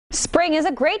Spring is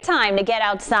a great time to get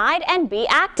outside and be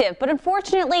active, but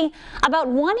unfortunately, about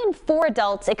 1 in 4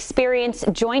 adults experience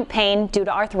joint pain due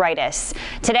to arthritis.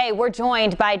 Today, we're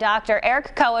joined by Dr.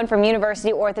 Eric Cohen from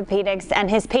University Orthopedics and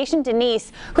his patient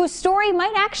Denise, whose story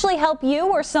might actually help you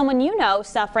or someone you know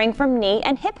suffering from knee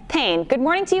and hip pain. Good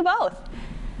morning to you both.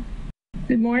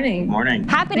 Good morning. Morning.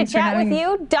 Happy to chat with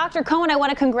you. Dr. Cohen, I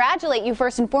want to congratulate you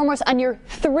first and foremost on your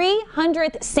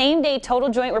 300th same-day total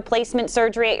joint replacement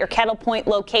surgery at your Kettle Point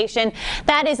location.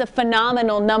 That is a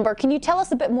phenomenal number. Can you tell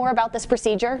us a bit more about this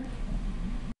procedure?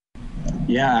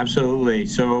 Yeah, absolutely.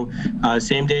 So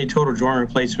same-day total joint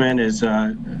replacement is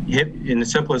hip, in the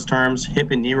simplest terms,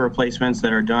 hip and knee replacements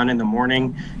that are done in the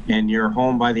morning and you're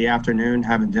home by the afternoon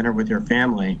having dinner with your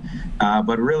family.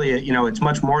 But really, you know, it's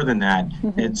much more than that.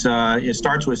 It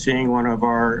starts with seeing one of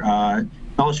our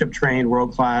fellowship-trained,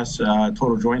 world-class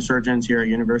total joint surgeons here at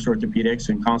University Orthopedics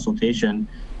in consultation,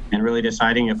 and really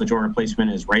deciding if the joint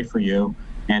replacement is right for you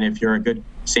and if you're a good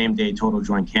same-day total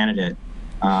joint candidate.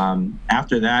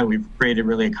 After that, we've created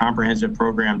really a comprehensive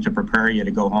program to prepare you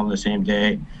to go home the same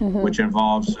day, which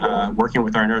involves working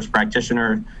with our nurse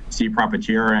practitioner, Steve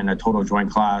Propetier, in a total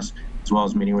joint class, as well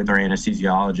as meeting with our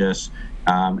anesthesiologist.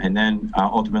 And then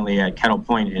ultimately at Kettle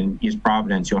Point in East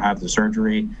Providence, you'll have the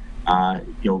surgery.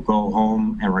 You'll go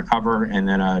home and recover, and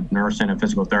then a nurse and a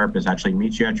physical therapist actually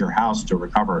meet you at your house to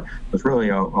recover. It's really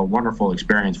a wonderful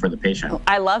experience for the patient.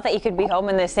 I love that you could be home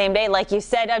in the same day. Like you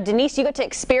said, Denise, you got to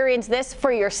experience this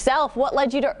for yourself. What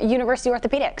led you to University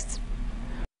Orthopedics?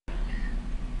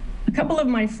 A couple of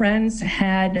my friends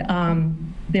had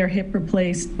their hip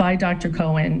replaced by Dr.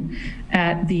 Cohen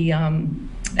at the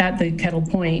Kettle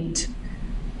Point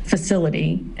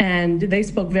facility, and they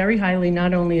spoke very highly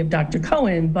not only of Dr.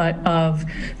 Cohen but of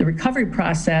the recovery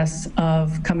process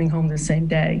of coming home the same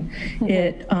day.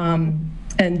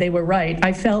 And they were right.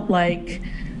 I felt like,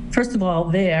 first of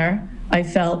all, I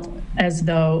felt as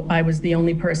though I was the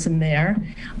only person there,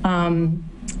 and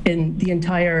the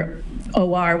entire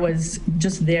OR was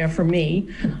just there for me.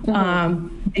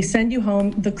 They send you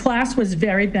home. The class was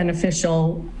very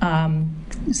beneficial.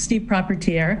 Steve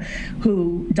Propetier,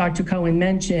 who Dr. Cohen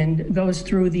mentioned, goes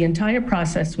through the entire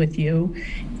process with you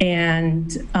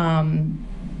and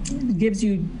gives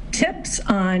you tips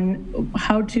on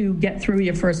how to get through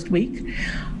your first week.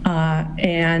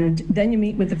 And then you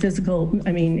meet with the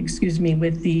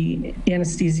with the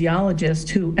anesthesiologist,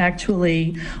 who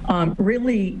actually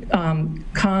really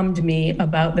calmed me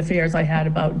about the fears I had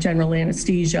about general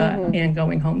anesthesia and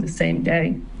going home the same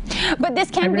day. But this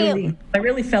can I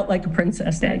really felt like a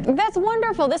princess day. That's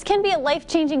wonderful. This can be a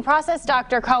life-changing process,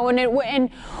 Dr. Cohen. And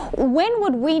when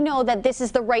would we know that this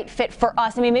is the right fit for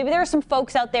us? I mean, maybe there are some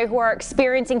folks out there who are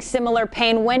experiencing similar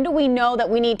pain. When do we know that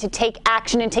we need to take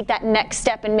action and take that next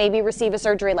step and maybe receive a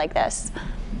surgery like this?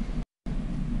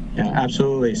 Yeah,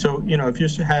 absolutely. So, you know, if you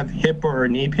have hip or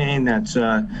knee pain that's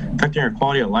affecting your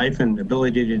quality of life and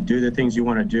ability to do the things you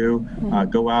want to do,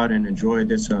 go out and enjoy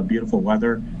this beautiful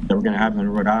weather that we're going to have in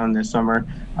Rhode Island this summer,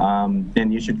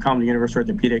 then you should come to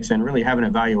University Orthopedics and really have an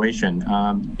evaluation.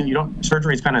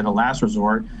 Surgery is kind of the last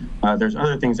resort. There's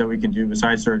other things that we can do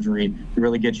besides surgery to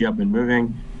really get you up and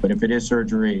moving. But if it is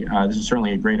surgery, this is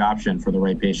certainly a great option for the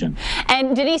right patient.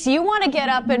 And Denise, you want to get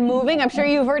up and moving. I'm sure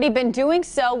you've already been doing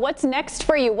so. What's next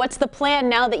for you? What's the plan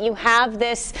now that you have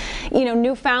this,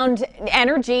 newfound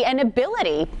energy and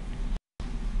ability?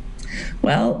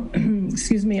 Well,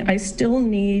 excuse me, I still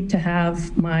need to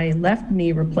have my left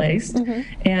knee replaced,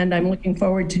 and I'm looking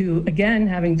forward to, again,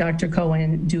 having Dr.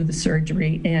 Cohen do the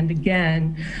surgery and,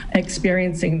 again,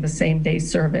 experiencing the same-day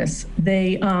service.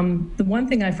 The one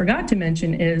thing I forgot to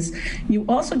mention is you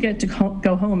also get to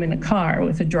go home in a car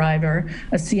with a driver.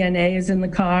 A CNA is in the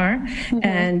car,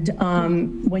 and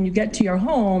when you get to your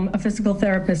home, a physical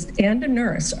therapist and a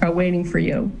nurse are waiting for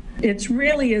you. It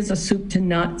really is a soup to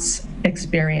nuts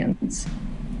experience.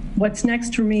 What's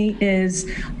next for me is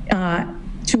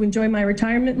to enjoy my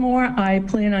retirement more. I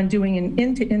plan on doing an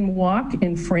in-to-in walk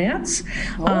in France.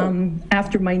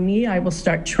 After my knee, I will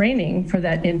start training for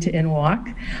that in-to-in walk.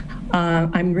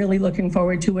 I'm really looking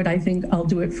forward to it. I think I'll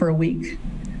do it for a week.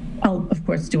 I'll, of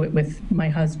course, do it with my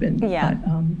husband. Yeah.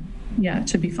 But, yeah, it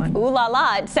should be fun. Ooh la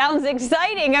la, it sounds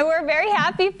exciting, and we're very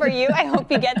happy for you. I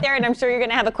hope you get there, and I'm sure you're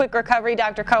going to have a quick recovery.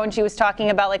 Dr. Cohen, she was talking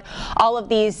about like all of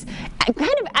these kind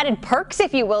of added perks,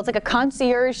 if you will. It's like a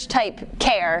concierge type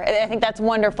care. I think that's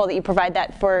wonderful that you provide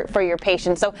that for your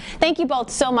patients. So thank you both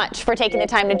so much for taking the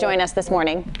time to join us this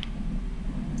morning.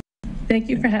 Thank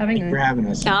you for having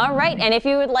us. All right, and if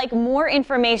you would like more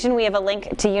information, we have a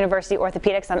link to University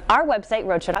Orthopedics on our website,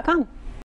 rhodeshow.com.